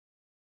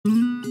First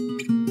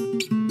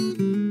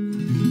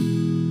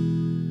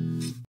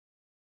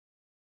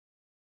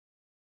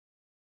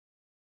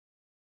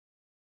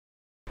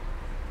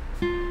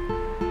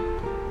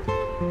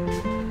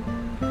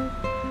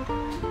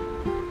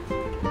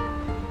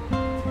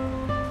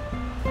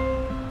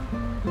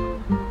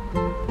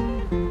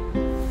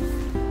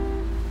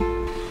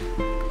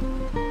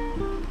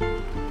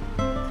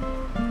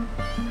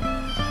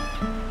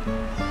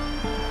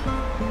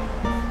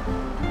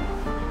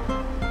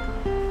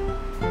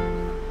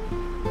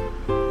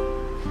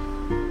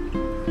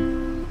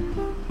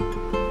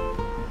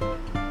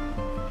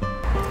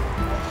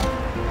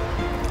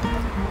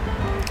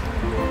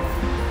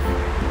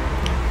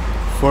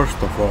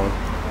of all,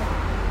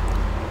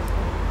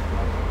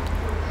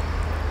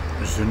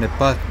 je n'ai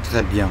pas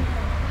très bien.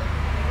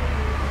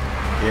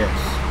 Yes,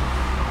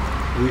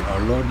 we are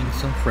learning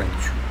some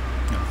French.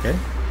 Okay.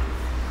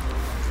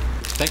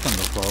 Second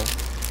of all,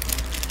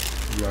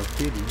 we are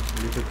feeding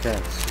little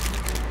cats.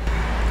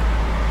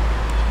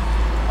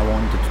 I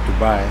wanted to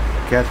buy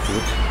cat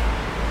food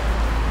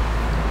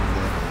in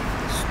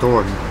the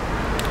store.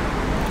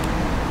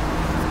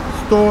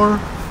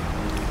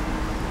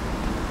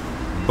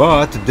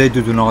 But they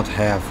do not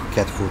have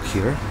cat food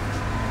here,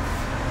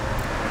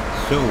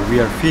 so we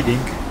are feeding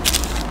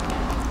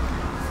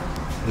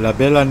la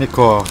bella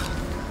Nicor.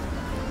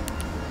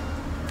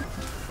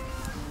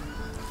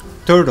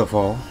 Third of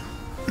all,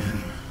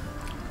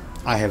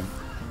 I have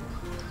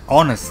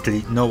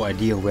honestly no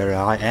idea where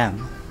I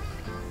am.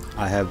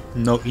 I have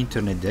no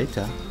internet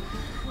data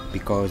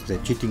because the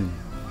cheating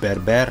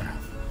Berber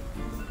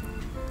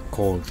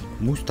called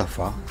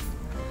Mustafa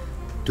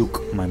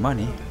took my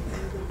money,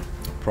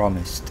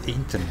 promised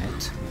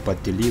internet,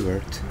 but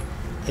delivered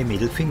a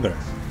middle finger.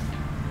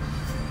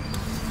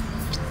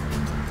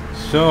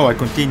 So I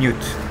continued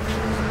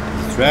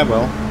to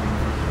travel,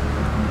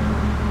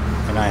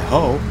 and I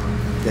hope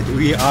that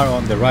we are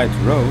on the right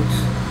road,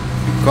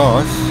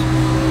 because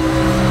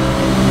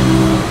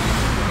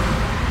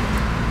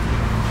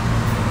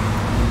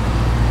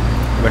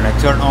when I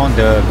turn on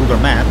the Google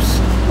Maps,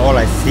 all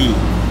I see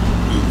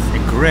is a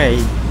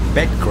gray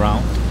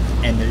background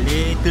and a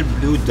little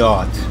blue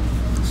dot.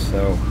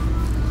 So,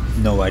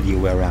 no idea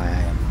where I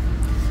am.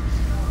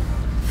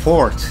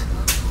 Fourth,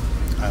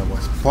 I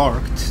was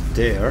parked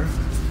there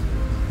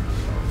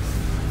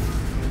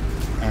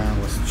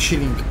and was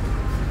chilling,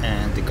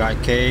 and the guy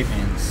came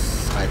and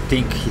I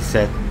think he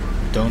said,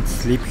 "Don't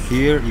sleep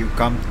here, you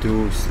come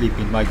to sleep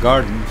in my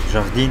garden,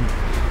 jardin,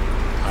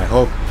 I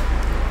hope."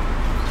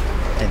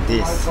 And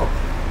this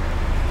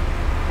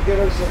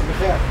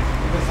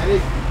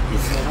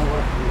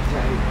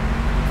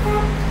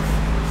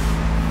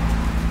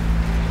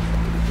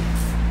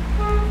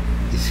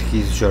is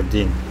his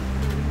jardin.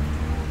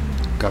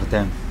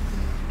 Garden,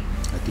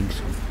 I think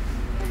so.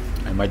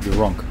 I might be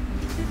wrong.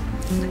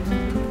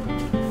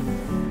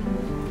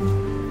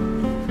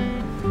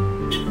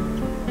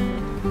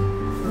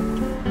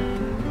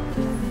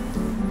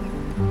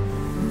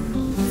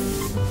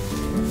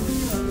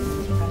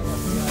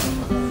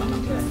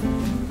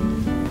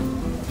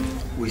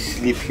 We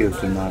sleep here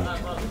tonight.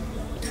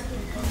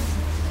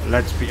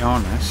 Let's be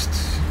honest,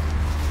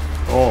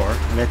 or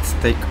let's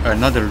take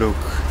another look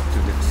to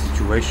the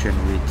situation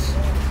with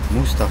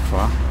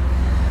Mustafa.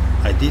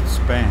 I did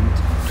spend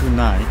 2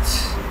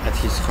 nights at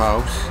his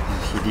house,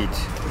 and he did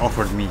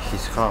offer me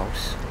his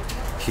house.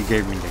 He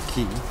gave me the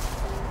key.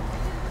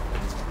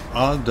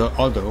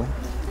 Although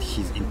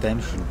his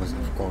intention was,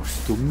 of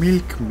course, to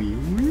milk me,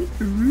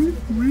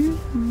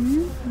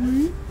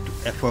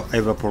 to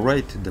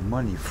evaporate the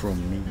money from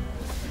me.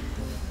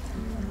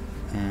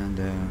 And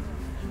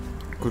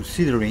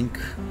considering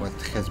what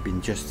has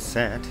been just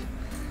said,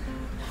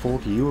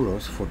 40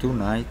 euros for 2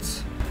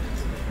 nights,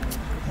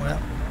 well,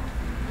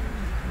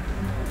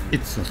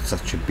 it's not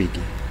such a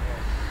biggie.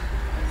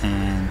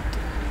 And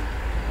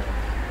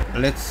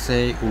let's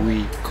say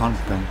we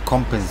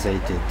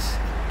compensated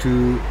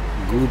 2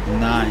 good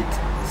night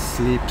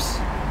sleeps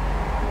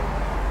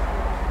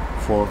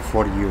for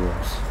 40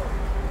 euros.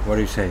 What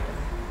do you say?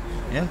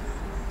 Yeah?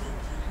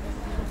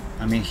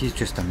 I mean, he's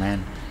just a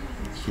man.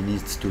 He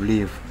needs to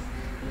live.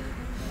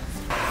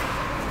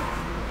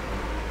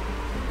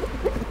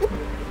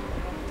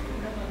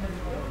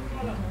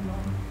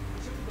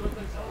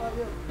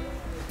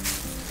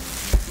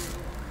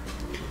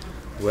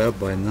 Well,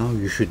 by now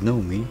you should know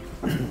me.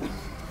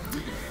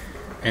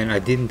 And I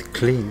didn't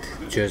clean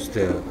just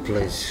the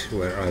place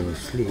where I will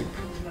sleep.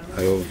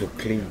 I also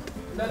cleaned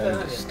all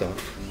the stuff,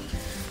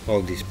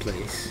 all this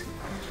place.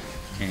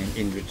 And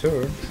in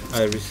return,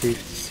 I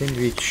received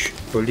sandwich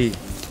poli.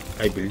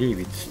 I believe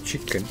it's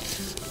chicken,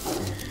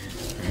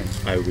 and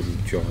I will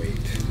enjoy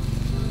it.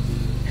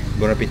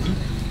 Bon appétit.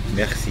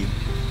 Merci.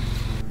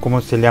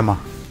 ¿Cómo se llama?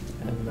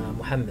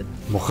 Muhammad.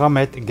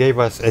 Muhammad gave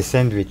us a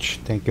sandwich.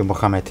 Thank you,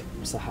 Muhammad.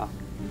 Saha.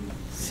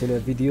 C'est la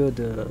vidéo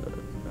de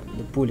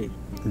poulet.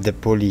 De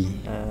poli.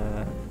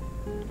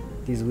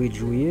 18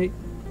 juillet.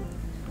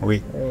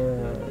 Oui.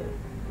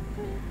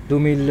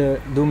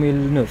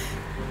 2009.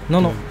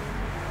 Non, non.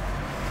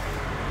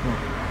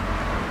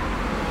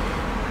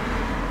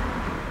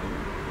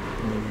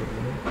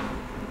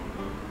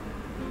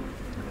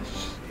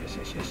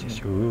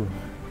 Yes. Ooh.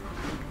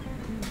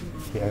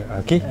 Yeah,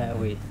 okay.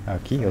 Oui.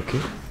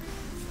 Okay.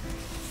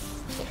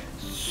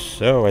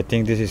 So I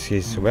think this is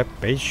his web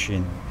page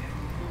in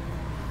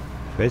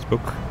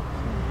Facebook.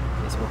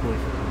 Facebook, oui.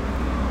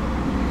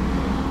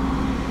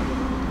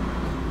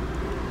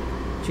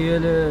 Tu as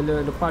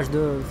le page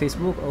de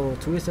Facebook ou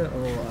Twitter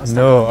ou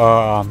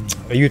Instagram?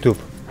 No, YouTube.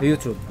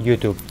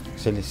 YouTube.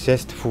 C'est le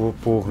geste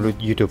pour le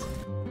YouTube.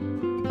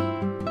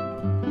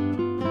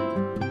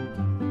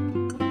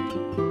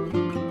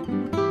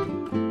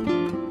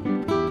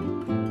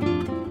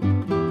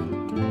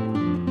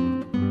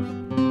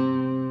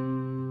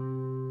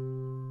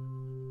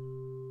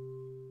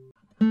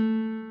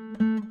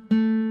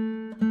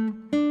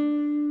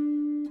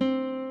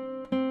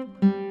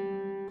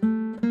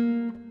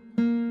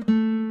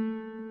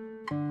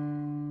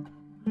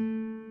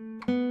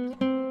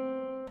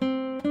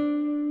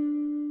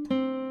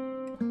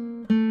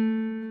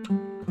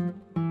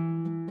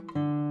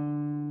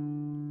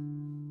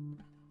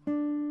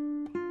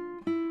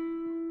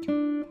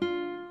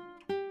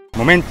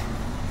 Moment.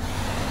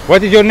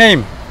 What is your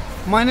name?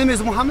 My name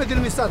is Muhammad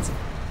al-Misad.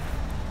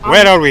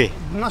 Where are we?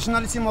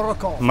 Nationality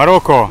Morocco.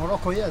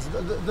 Morocco, yes.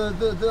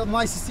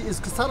 My city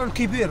is Qasar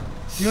al-Kibir.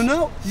 You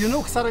know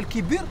Qasar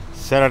al-Kibir?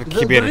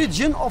 The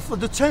region of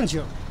the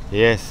Tangier.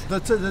 Yes.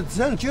 The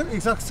Tangier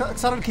is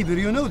Qasar al-Kibir.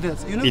 You know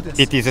that.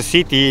 It is a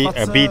city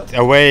a bit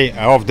away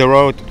off the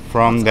road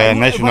from the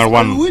national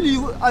one.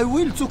 I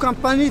will to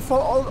company for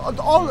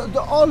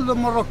all the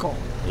Morocco.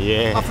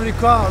 Yeah.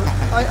 Africa.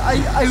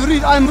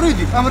 I'm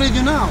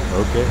ready now.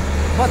 Okay.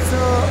 But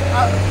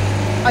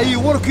I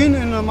working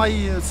in my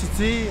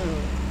city.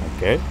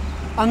 Okay.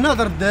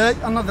 Another day,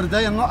 another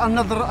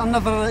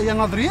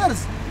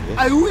years. Yes.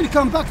 I will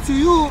come back to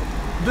you.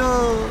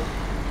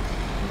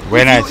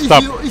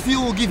 If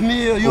you give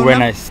me your when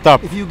name, I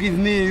stop. If you give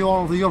me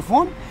your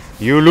phone.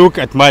 You look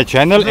at my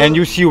channel and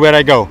you see where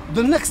I go.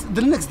 The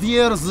next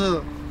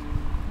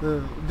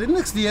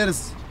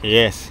years.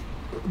 Yes.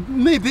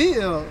 Maybe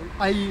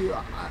I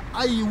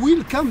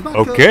will come back.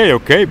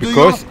 Okay,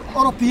 because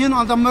European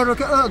and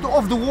American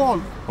of the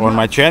world. On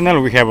my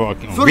channel we have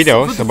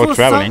videos about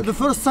traveling. The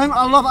first time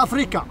I love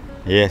Africa.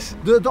 Yes.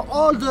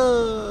 All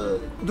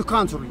the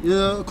country,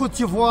 Côte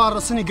d'Ivoire,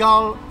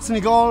 Senegal,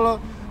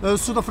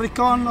 South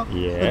African.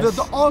 Yes.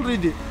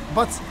 Already,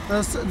 but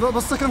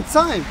the second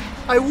time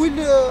I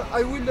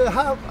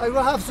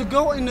will have to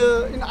go in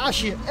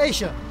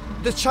Asia,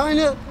 the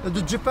China,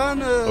 the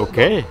Japan.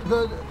 Okay.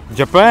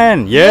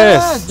 Japan,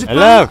 yes, Japan, I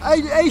love.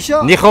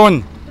 Asia,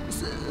 Nihon,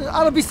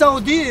 Arabic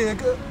Saudi,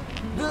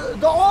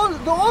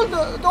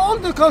 all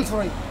the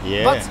country.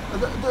 Yeah. But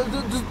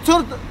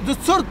the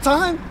third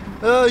time,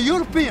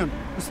 European,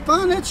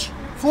 Spanish,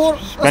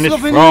 France,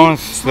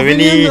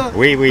 Slovenia,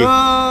 oui.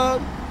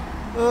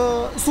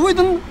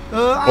 Sweden.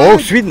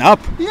 Sweden up.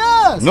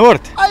 Yes.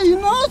 North. I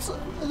know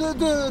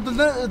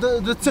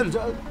the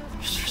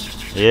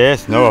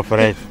Yes, no,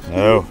 afraid.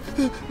 No.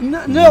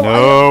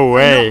 No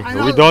way.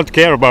 We don't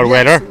care about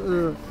weather.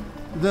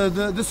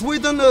 The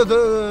Sweden,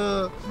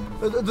 the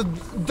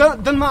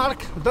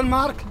Denmark,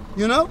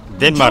 you know?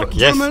 Denmark,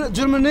 yes.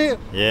 Germany.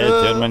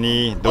 Yeah,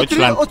 Germany,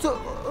 Deutschland.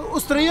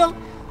 Austria.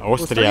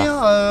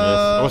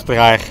 Yes.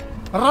 Oostenrijk.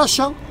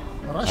 Russia.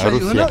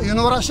 You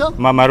know Russia?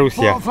 Mama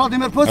Russia.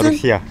 Vladimir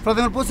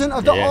Putin.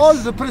 All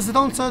the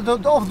presidents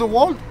of the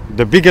world.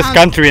 The biggest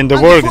country in the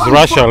world is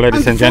Russia,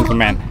 ladies and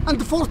gentlemen. And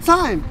the fourth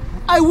time,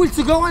 I will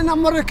to go in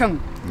American.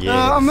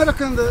 Yes.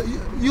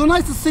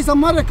 United States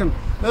American.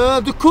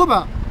 To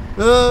Cuba.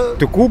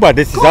 To Cuba,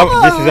 this is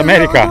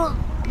America.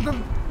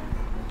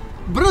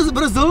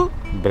 Brazil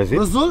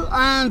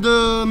and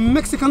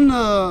Mexico.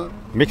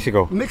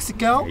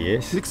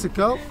 Yes.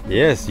 Mexico.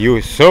 Yes,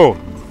 you saw.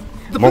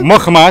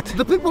 Muhamad.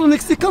 The people in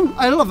Mexican,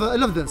 I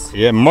love this.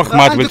 Yeah,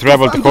 Muhamad will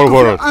travel the whole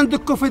world. And the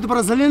coffee, the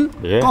Brazilian.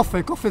 Yeah.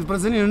 Coffee, the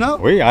Brazilian, you know?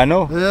 Oui, I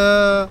know.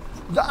 The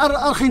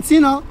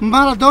Argentina,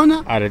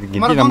 Maradona.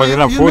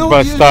 Argentina,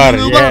 football star.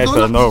 Yes,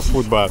 I know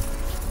football.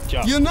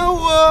 You know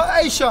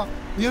Asia.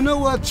 You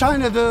know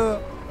China, the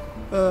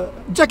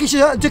Jackie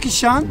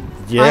Chan.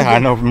 Yeah, I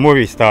know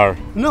movie star.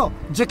 No,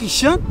 Jackie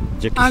Chan.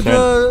 And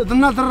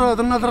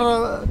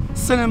another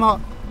cinema.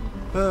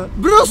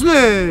 Bruce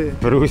Lee.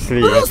 The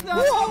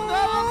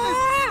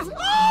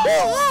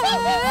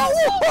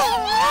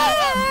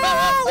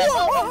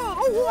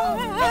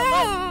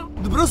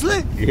Bruce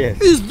Lee.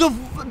 Yes. Is the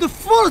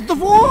first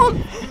of all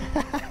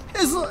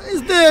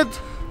is dead.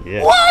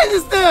 Yes. Why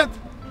is dead?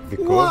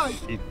 Because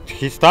it's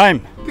his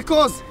time.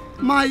 Because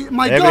my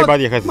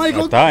Everybody God, has my a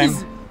God time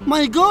is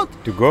my God.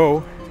 To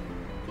go.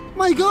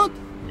 My God.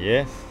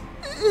 Yes.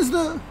 Is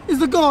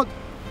the God.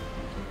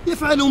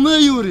 يفعل ما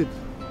يريد.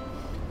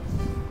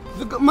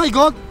 My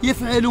God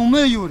يفعل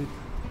ما يريد.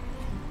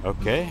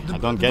 Okay, I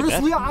don't get Bruce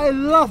that. Lee, I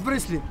love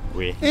Bruce Lee.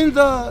 Oui.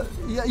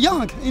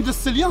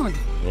 Still young.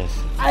 Yes.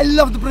 I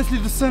loved Bruce Lee,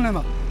 the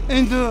cinema.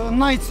 In the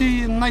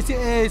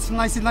 1998,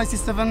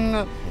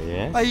 1997,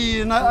 Yes.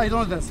 I don't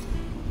know this.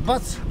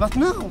 But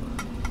now,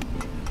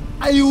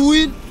 I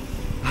will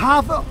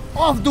half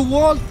of the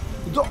world,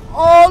 the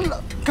all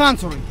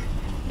country.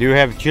 Do you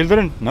have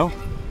children? No?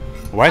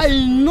 What?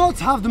 I not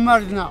have the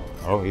married now.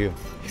 Oh, you.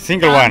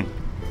 Single one.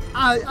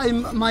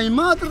 My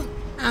mother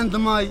and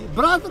my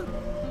brother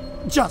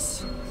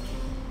just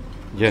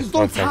Yes,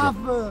 don't okay. have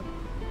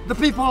the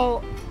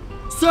people.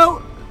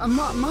 So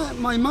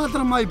my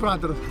mother, my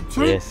brother,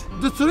 Yes.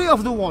 the three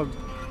of the world.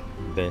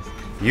 Yes.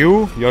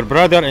 You, your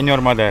brother, and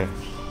your mother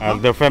are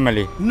the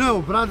family.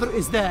 No, brother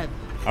is dead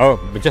Oh,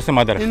 but just a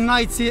mother. in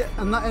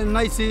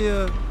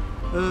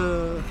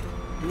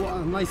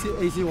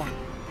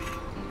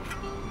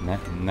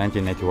 1981.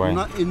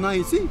 1981. In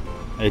 90,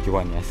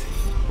 81, yes.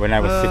 When I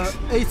was 6.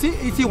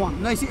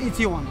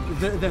 1981.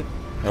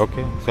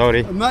 Okay,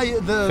 sorry.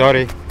 Sorry.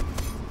 Sorry.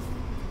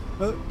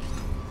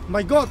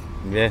 My God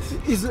Yes.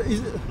 is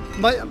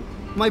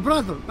my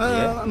brother,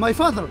 Yeah. my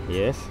father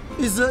Yes.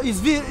 is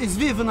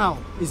vive now.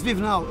 Is vive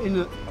now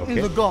in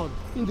Okay. the God,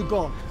 in the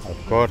God. Of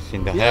course,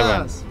 in the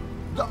heaven. Yes.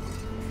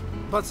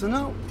 But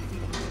now,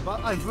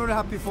 I'm very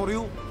happy for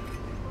you.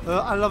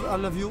 I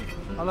love you.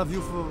 I love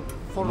you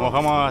for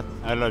Muhammad,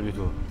 I love you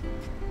too.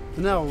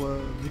 now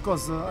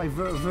because I'm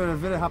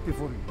very happy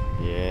for you.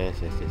 Yes,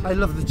 yes, yes. I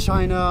love the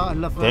China. I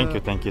love. Thank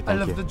you. I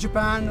love the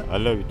Japan. I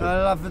love you too.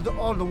 I love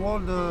all the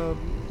world.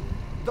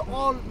 The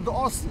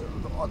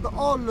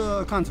all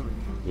country.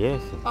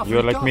 Yes,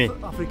 you're like me.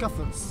 Africa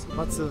first,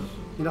 but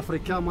in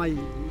Africa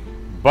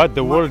But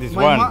the world is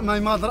one. my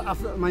mother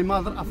Africa.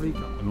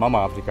 Mama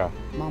Africa.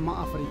 Mama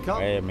Africa.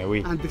 Eh, mais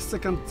oui. And the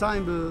second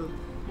time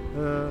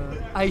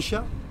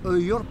Asia,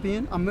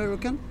 European,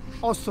 American,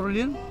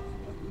 Australian,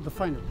 the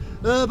final.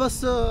 But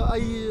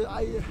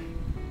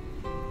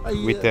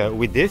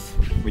With this?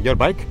 With your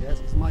bike? yes,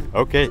 it's my.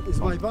 Okay. It's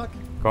my back.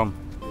 Come.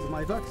 It's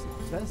my back.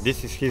 Yes.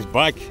 This is his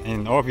bike,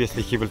 and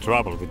obviously he will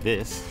travel with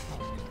this.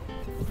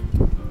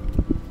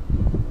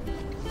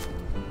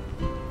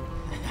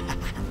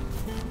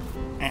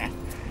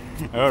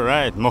 All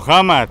right,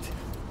 Muhammad.